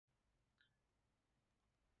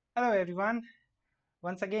Hello everyone.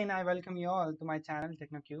 Once again, I welcome you all to my channel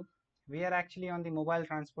TechnoCube. We are actually on the mobile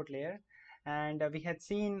transport layer, and we had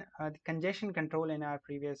seen the congestion control in our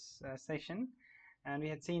previous session, and we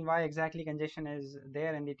had seen why exactly congestion is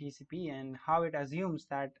there in the TCP and how it assumes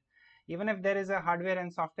that even if there is a hardware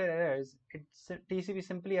and software errors, TCP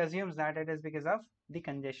simply assumes that it is because of the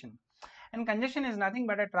congestion. And congestion is nothing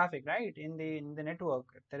but a traffic, right? In the network,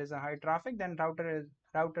 if there is a high traffic, then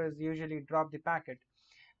routers usually drop the packet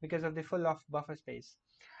because of the full of buffer space.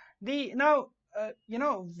 The now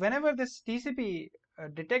whenever this TCP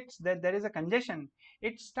detects that there is a congestion,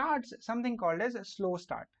 it starts something called as a slow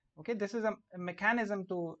start. Okay, this is a mechanism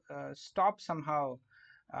to stop somehow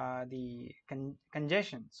the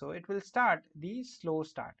congestion. So it will start the slow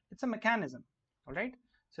start. It's a mechanism. All right,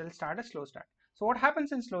 so it'll start a slow start. So what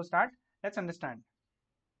happens in slow start? Let's understand.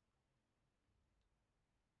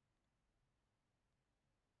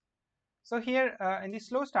 So here in the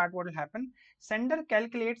slow start, what will happen? Sender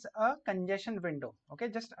calculates a congestion window. Okay,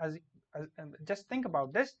 just think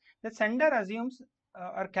about this. The sender assumes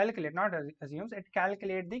or calculate, not assumes, it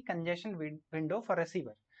calculates the congestion window for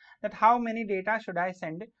receiver. That how many data should I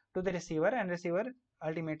send to the receiver, and receiver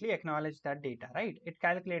ultimately acknowledge that data, right? It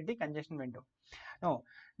calculates the congestion window. No,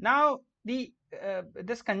 now the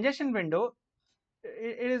this congestion window,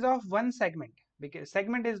 it is of one segment, because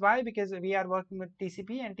segment is why, because we are working with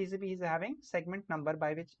TCP, and TCP is having segment number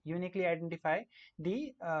by which uniquely identify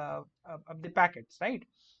the of the packets, right?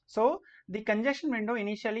 So the congestion window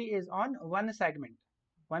initially is on one segment.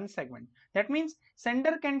 That means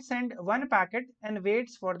sender can send one packet and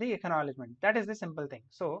waits for the acknowledgement. That is the simple thing.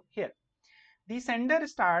 So here the sender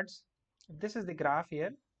starts, this is the graph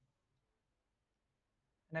here,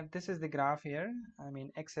 and if this is the graph here, I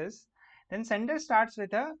mean x's, then sender starts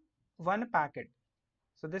with a one packet.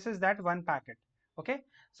 So this is that one packet. Okay,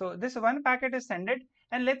 so this one packet is sended,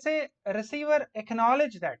 and let's say a receiver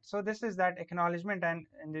acknowledge that. So this is that acknowledgement, and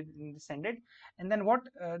send it. And then what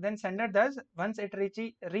then sender does, once it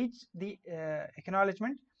reach the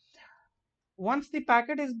acknowledgement, once the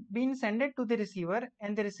packet is being sent to the receiver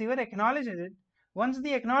and the receiver acknowledges it, once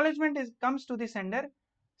the acknowledgement comes to the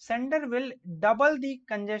sender will double the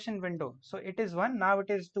congestion window. So it is one, now it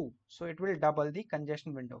is two, so it will double the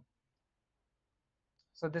congestion window.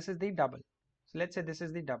 So this is the double. So let's say this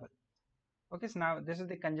is the double. Okay, so now this is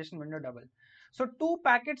the congestion window double. So two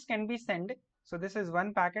packets can be sent. So this is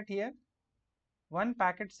one packet here, one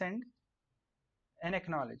packet sent and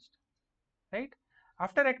acknowledged, right?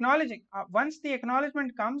 After acknowledging, once the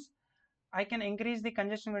acknowledgement comes, I can increase the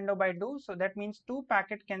congestion window by 2. So that means two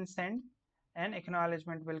packet can send and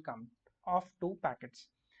acknowledgement will come of two packets.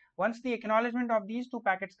 Once the acknowledgement of these two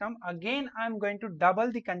packets come, again I'm going to double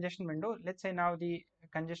the congestion window. Let's say now the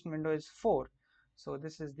congestion window is 4. So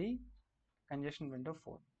this is the congestion window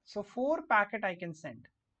 4. So 4 packet I can send,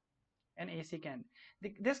 and AC can.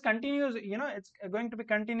 This continues, it's going to be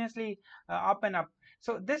continuously up and up.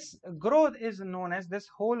 So this growth is known as, this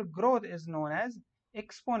whole growth is known as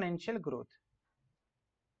exponential growth.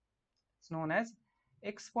 It's known as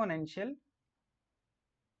exponential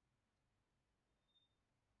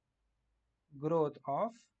growth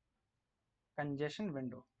of congestion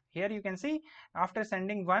window. Here you can see, after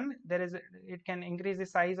sending one, it can increase the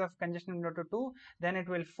size of congestion window to 2, then it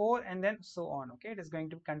will 4, and then so on. Okay, it is going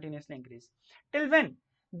to continuously increase till when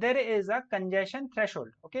there is a congestion threshold.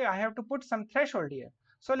 Okay, I have to put some threshold here.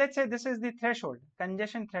 So let's say this is the threshold,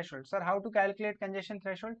 congestion threshold. Sir, how to calculate congestion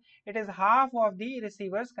threshold? It is half of the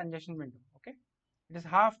receiver's congestion window. Okay, it is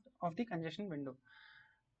half of the congestion window.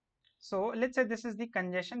 So let's say this is the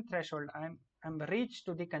congestion threshold. I'm reached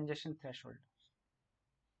to the congestion threshold.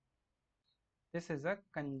 This is a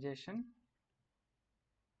congestion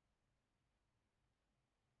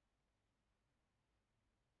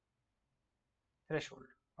threshold.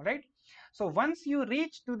 All right. So once you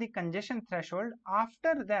reach to the congestion threshold,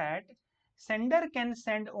 after that, sender can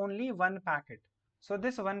send only one packet. So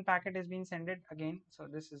this one packet is being sent again. So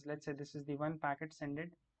this is, let's say this is the one packet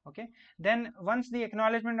sended. Okay. Then once the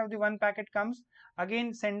acknowledgement of the one packet comes,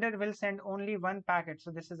 again sender will send only one packet. So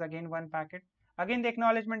this is again one packet. Again the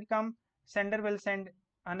acknowledgement come, sender will send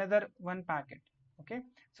another one packet. Okay.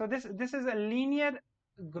 So this is a linear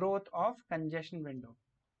growth of congestion window.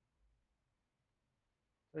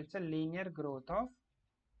 So it's a linear growth of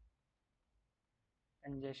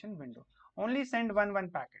congestion window. Only send one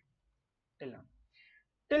packet till now.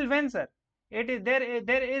 Till when, sir? It is there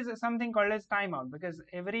is something called as timeout, because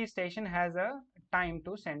every station has a time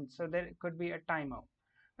to send. So there could be a timeout.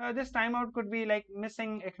 This timeout could be like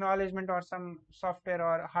missing acknowledgement or some software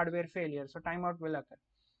or hardware failure. So timeout will occur.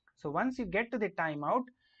 So once you get to the timeout,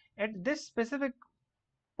 at this specific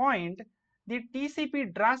point, the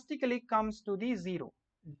TCP drastically comes to the zero.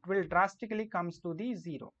 It will drastically comes to the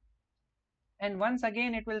zero. And once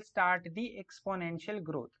again it will start the exponential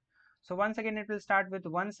growth. So once again it will start with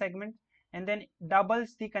one segment and then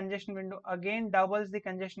doubles the congestion window, again doubles the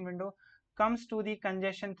congestion window, comes to the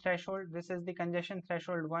congestion threshold. This is the congestion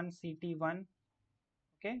threshold 1, CT1,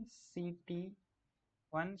 okay,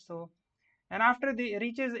 CT1. So and after the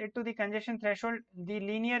reaches it to the congestion threshold, the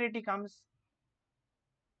linearity comes,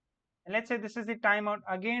 and let's say this is the timeout,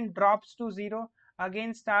 again drops to zero,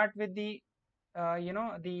 again start with the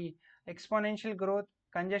the exponential growth,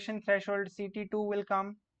 congestion threshold CT2 will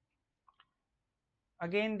come,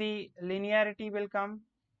 again the linearity will come,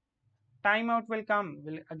 timeout will come,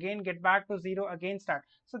 will again get back to zero, again start.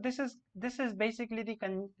 So this is basically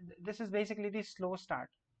the slow start.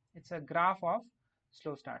 It's a graph of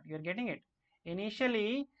slow start. You're getting it.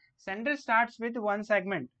 Initially sender starts with one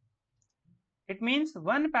segment. It means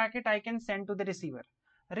one packet I can send to the receiver.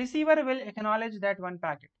 Receiver will acknowledge that one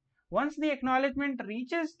packet. Once the acknowledgement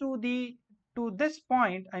reaches to this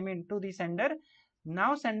point, I mean to the sender,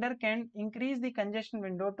 now sender can increase the congestion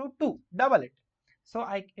window to 2, double it. So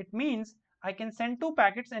it means I can send 2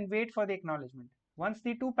 packets and wait for the acknowledgement. Once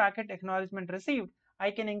the 2 packet acknowledgement received,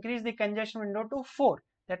 I can increase the congestion window to 4.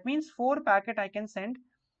 That means 4 packet I can send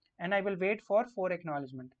and I will wait for 4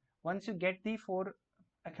 acknowledgement. Once you get the 4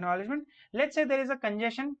 acknowledgement, let's say there is a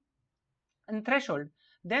congestion and threshold,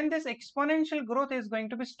 then this exponential growth is going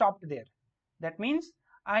to be stopped there. That means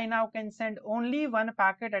I now can send only one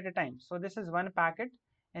packet at a time. So this is one packet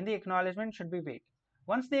and the acknowledgement should be wait.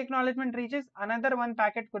 Once the acknowledgement reaches, another one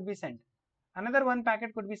packet could be sent, another one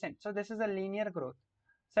packet could be sent. So this is a linear growth.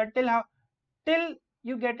 So till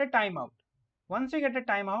you get a timeout. Once you get a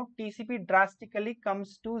timeout, TCP drastically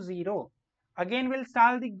comes to zero. Again we'll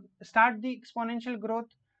start the exponential growth,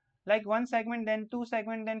 like one segment, then 2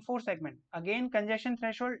 segment, then 4 segment. Again congestion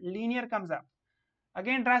threshold, linear comes up.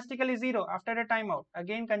 Again drastically zero after a timeout.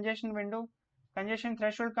 Again congestion window, congestion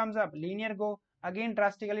threshold comes up, linear go, again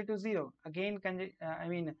drastically to zero. Again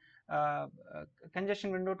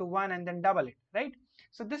congestion window to 1 and then double it, right?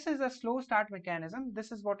 So this is a slow start mechanism.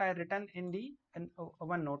 This is what I written in the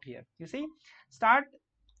one note here. You see, start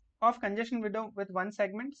of congestion window with one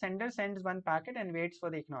segment, sender sends one packet and waits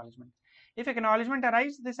for the acknowledgement. If acknowledgement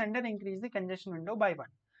arrives, the sender increase the congestion window by 1.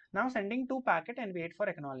 Now sending 2 packet and wait for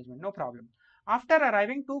acknowledgement, no problem. After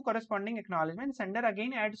arriving 2 corresponding acknowledgement, sender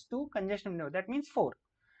again adds 2 congestion window, that means 4.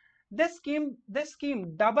 This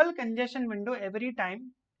scheme double congestion window every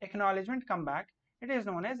time acknowledgement come back. It is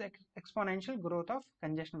known as exponential growth of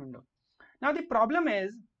congestion window. Now the problem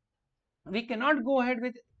is we cannot go ahead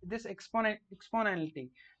with this exponentiality,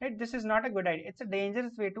 right? This is not a good idea. It's a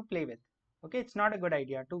dangerous way to play with. Okay, it's not a good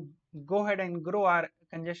idea to go ahead and grow our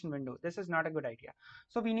congestion window. This is not a good idea.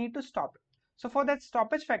 So we need to stop it. So for that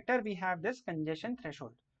stoppage factor, we have this congestion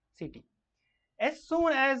threshold, CT. As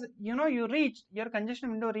soon as you reach your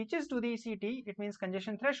congestion window reaches to the CT, it means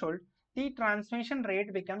congestion threshold, the transmission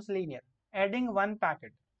rate becomes linear, adding one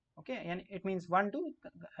packet. Okay, and it means 1 to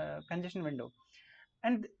congestion window.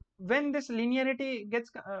 And when this linearity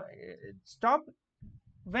gets stopped,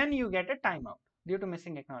 when you get a timeout due to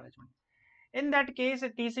missing acknowledgement. In that case,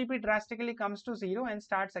 TCP drastically comes to zero and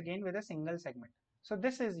starts again with a single segment. So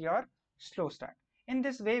this is your slow start. In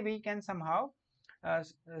this way, we can somehow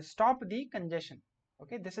stop the congestion.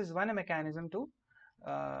 Okay, this is one mechanism to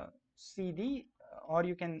see the, or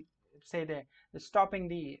you can say the stopping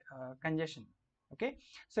the congestion. Okay,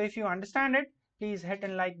 so if you understand it, please hit a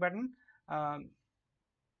like button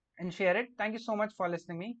and share it. Thank you so much for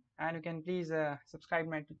listening me, and you can please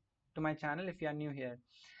subscribe to my channel if you are new here.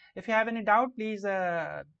 If you have any doubt, please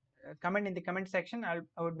comment in the comment section. I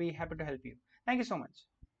would be happy to help you. Thank you so much.